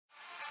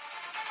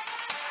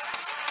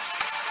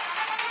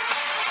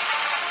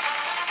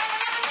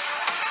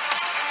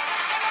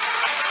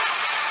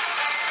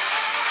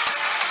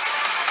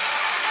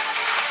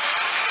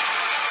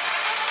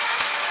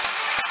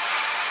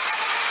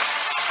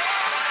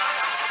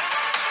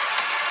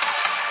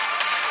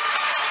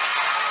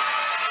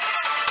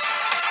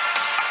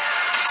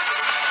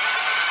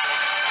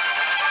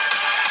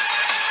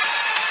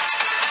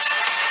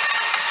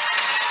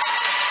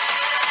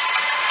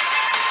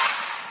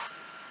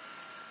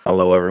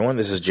Hello, everyone.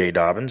 This is Jay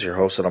Dobbins, your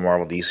host of the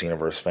Marvel DC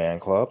Universe Fan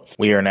Club.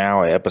 We are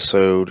now at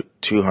episode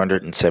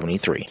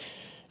 273,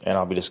 and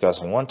I'll be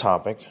discussing one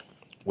topic,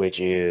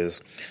 which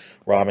is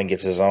Robin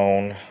gets his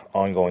own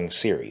ongoing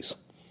series.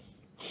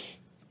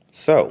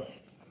 So,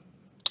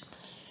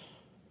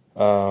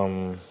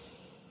 trying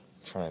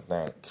to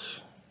think.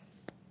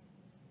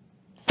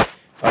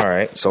 All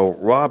right, so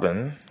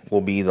Robin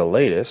will be the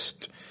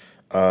latest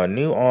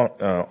new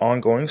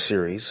ongoing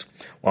series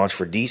launched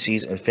for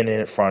DC's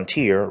Infinite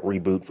Frontier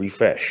reboot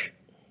refresh.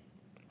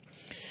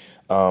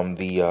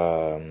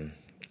 The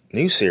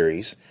new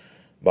series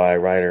by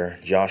writer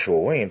Joshua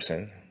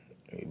Williamson,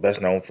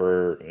 best known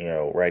for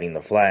writing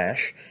The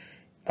Flash,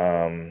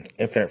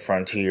 Infinite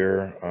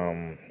Frontier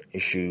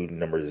issue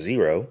number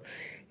 0,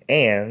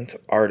 and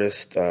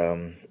artist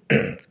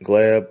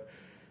Gleb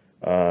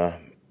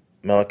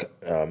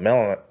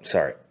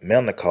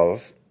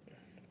Melnikov,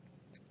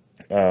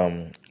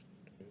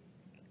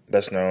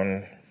 best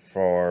known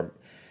for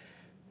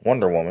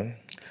Wonder Woman.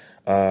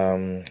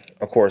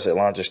 Of course, it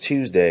launches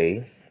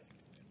Tuesday,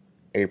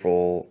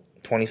 April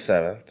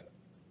 27th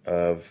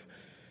of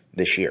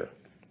this year.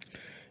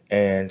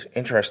 And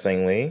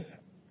interestingly,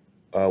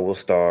 will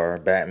star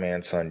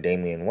Batman's son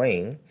Damian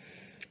Wayne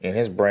in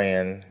his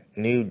brand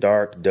new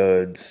Dark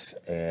Duds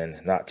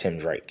and not Tim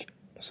Drake.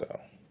 So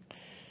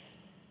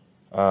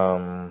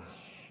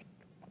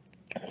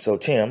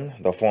Tim,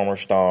 the former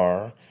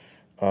star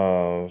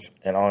of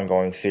an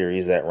ongoing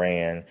series that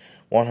ran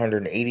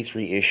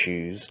 183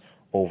 issues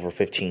over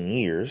 15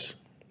 years,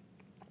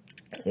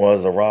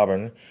 was the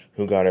Robin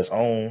who got his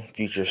own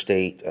Future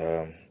State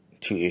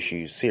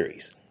 2-issue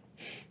series.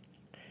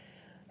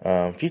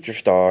 Future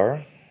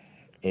Star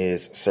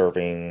is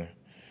serving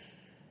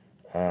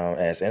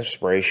as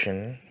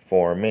inspiration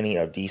for many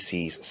of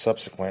DC's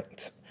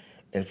subsequent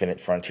Infinite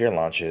Frontier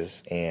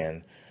launches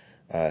and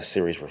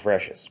series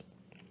refreshes.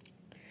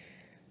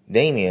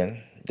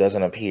 Damian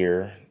doesn't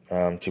appear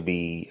to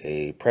be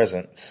a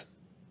presence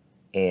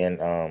in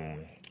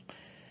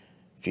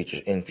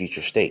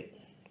Future State.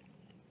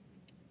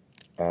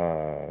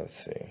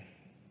 Let's see.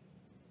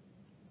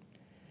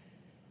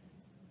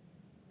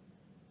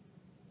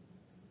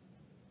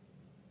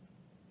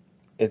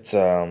 It's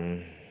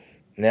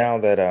now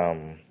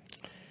that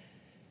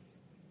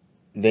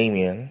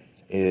Damian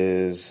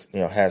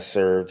has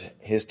served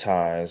his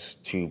ties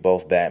to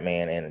both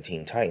Batman and the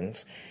Teen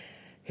Titans,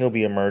 he'll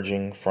be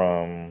emerging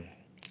from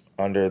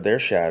under their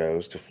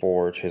shadows to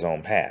forge his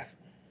own path.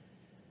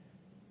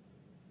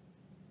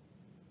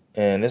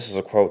 And this is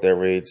a quote that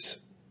reads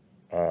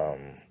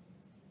from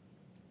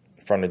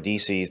the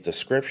DC's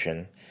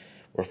description,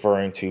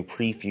 referring to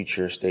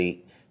pre-Future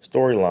State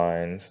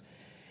storylines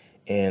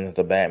in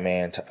the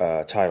Batman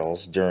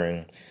titles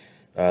during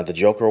the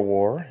Joker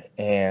War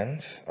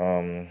and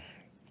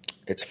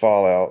its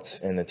fallout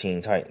in the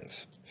Teen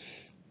Titans.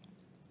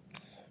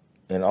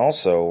 And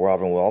also,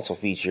 Robin will also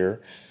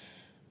feature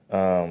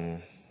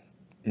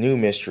new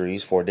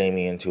mysteries for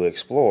Damian to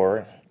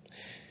explore,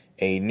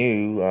 a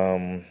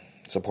new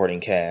supporting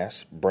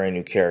cast, brand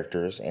new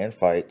characters, and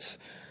fights.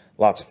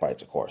 Lots of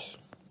fights, of course.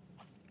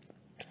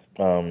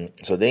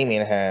 So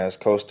Damian has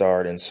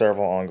co-starred in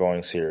several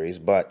ongoing series,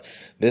 but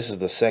this is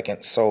the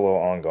second solo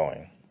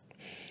ongoing,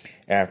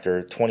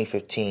 after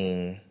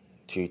 2015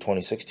 to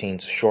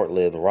 2016's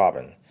short-lived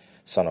Robin,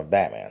 Son of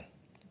Batman.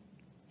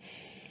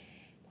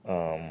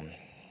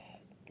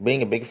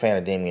 Being a big fan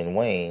of Damian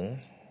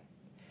Wayne,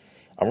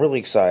 I'm really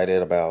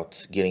excited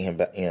about getting him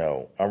back.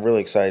 I'm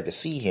really excited to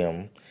see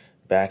him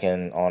back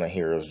on a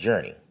hero's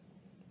journey.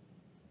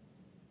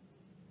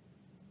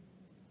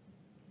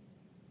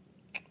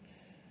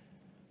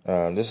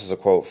 This is a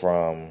quote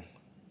from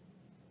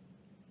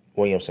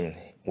Williamson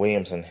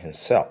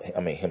himself.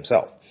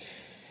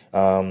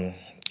 In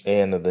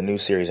the new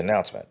series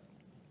announcement.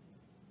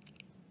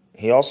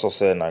 He also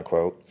said, and I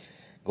quote,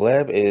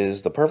 "Gleb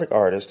is the perfect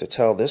artist to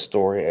tell this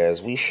story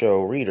as we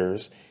show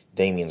readers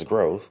Damian's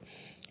growth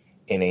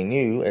in a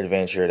new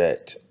adventure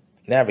that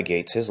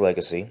navigates his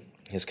legacy,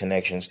 his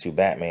connections to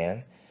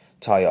Batman,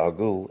 Talia al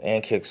Ghul,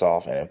 and kicks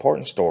off an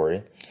important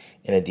story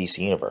in a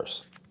DC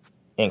universe."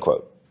 End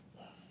quote.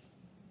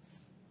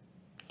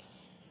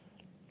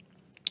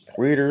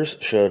 Readers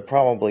should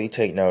probably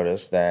take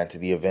notice that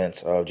the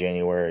events of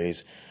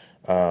January's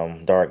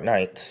Dark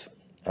Knights,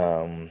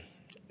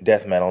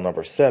 Death Metal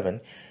number 7,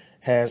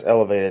 has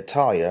elevated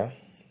Talia,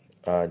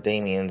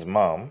 Damian's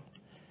mom,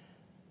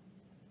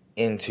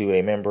 into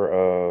a member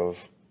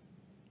of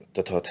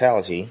the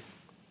Totality,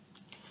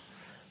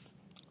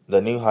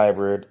 the new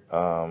hybrid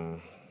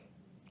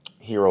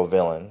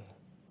hero-villain,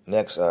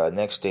 next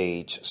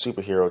stage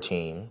superhero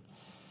team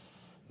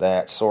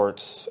that's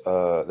sort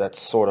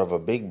of a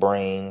big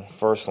brain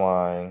first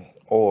line,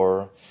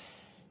 or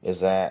is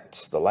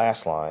that the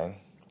last line,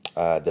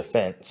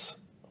 defense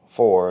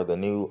for the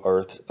new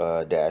Earth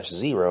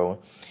 -0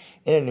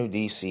 in a new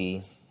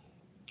DC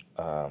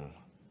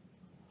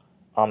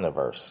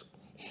Omniverse.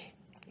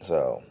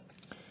 So,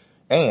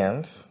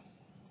 and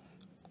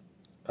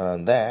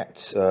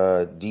that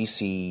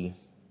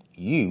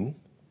DCU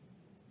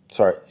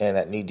and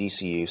that new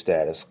DCU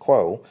status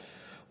quo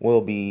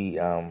will be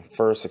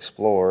first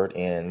explored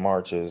in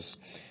March's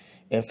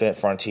Infinite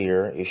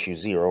Frontier issue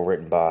 0,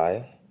 written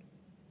by,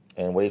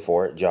 and wait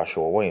for it,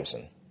 Joshua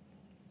Williamson.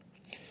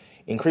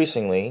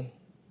 Increasingly,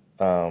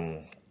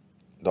 the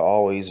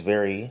always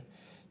very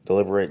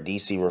deliberate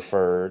DC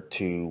referred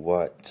to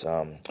what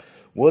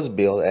was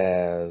billed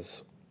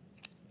as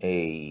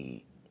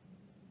a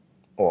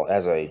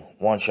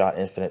one-shot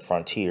Infinite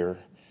Frontier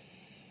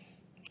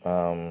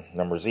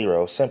number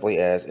 0, simply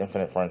as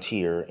Infinite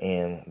Frontier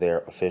in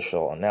their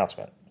official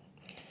announcement.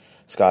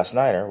 Scott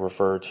Snyder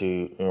referred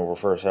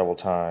several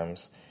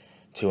times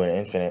to an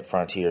Infinite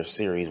Frontier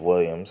series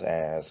Williams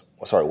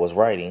was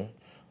writing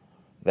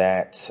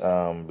that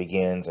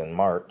begins in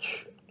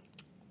March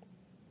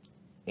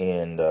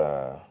in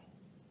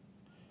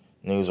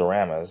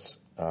Newsarama's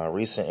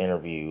recent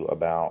interview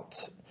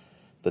about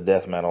the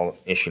Death Metal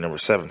issue number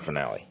 7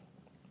 finale.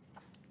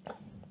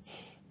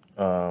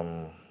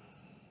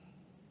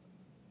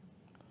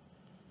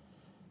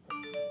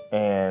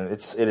 And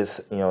it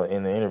is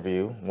in the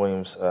interview,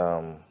 Williams, it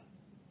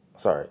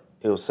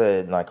was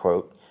said, and I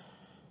quote,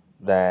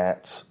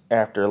 that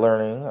after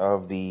learning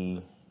of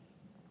the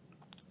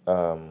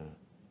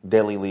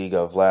Deadly League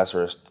of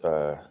Lazarus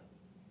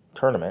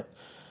tournament,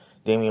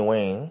 Damian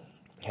Wayne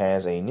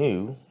has a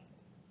new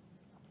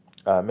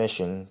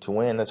mission to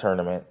win the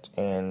tournament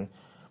and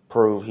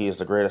prove he is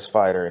the greatest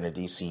fighter in the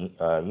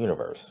DC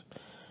universe.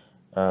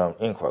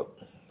 End quote.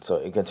 So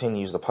it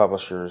continues the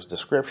publisher's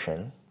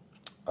description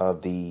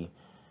of the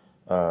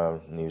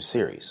new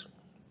series.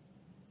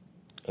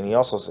 And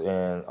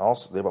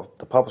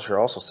the publisher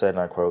also said, and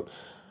I quote,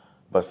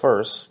 "But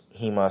first,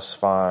 he must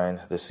find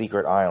the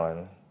secret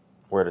island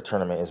where the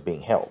tournament is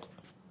being held."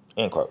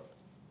 End quote.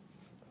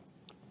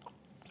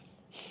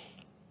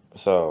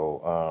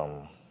 So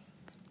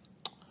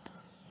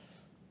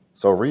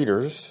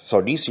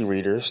DC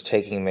readers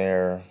taking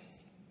their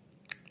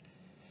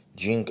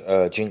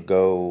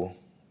Ginkgo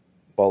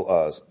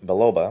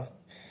biloba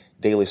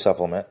daily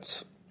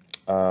supplements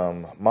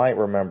might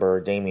remember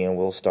Damian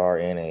will star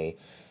in a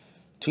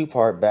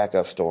 2-part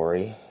backup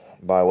story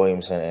by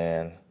Williamson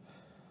and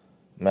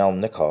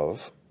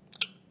Melnikov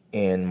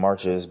in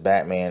March's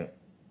Batman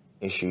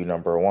issue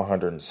number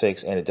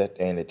 106 and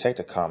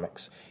Detective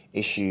Comics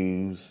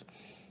issues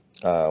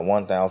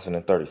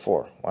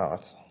 1034. Wow,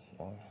 that's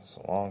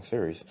a long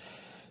series.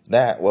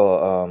 That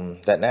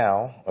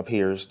now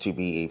appears to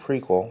be a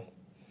prequel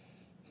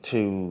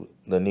to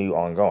the new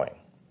ongoing.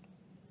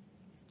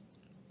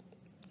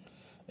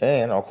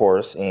 And of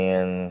course,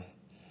 in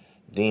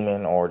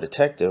Demon or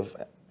Detective,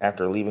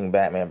 after leaving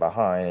Batman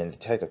behind in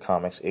Detective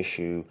Comics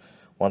issue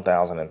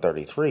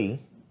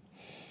 1033,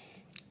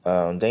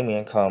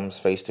 Damian comes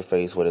face to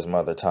face with his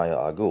mother, Talia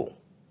al Ghul.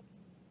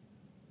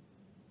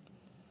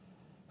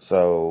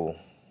 So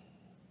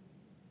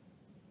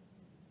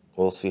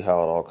we'll see how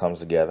it all comes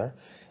together.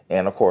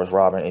 And of course,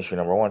 Robin issue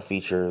number 1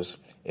 features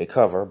a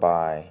cover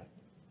by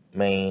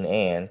Maine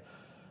and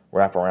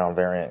wraparound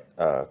variant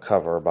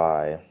cover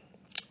by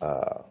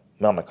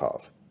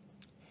Melnikov.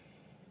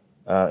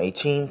 A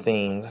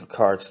team-themed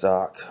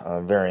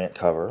cardstock variant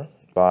cover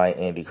by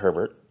Andy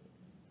Herbert.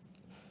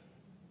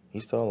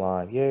 He's still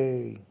alive.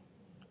 Yay.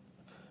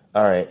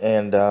 All right.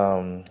 And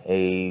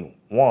a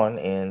 1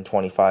 in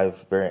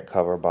 25 variant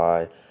cover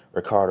by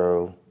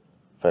Riccardo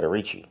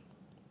Federici.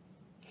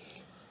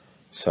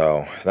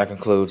 So that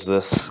concludes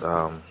this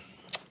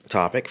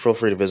topic. Feel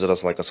free to visit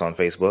us, like us on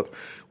Facebook.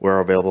 We're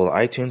available on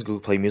iTunes, Google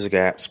Play Music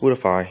app,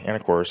 Spotify, and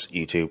of course,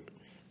 YouTube.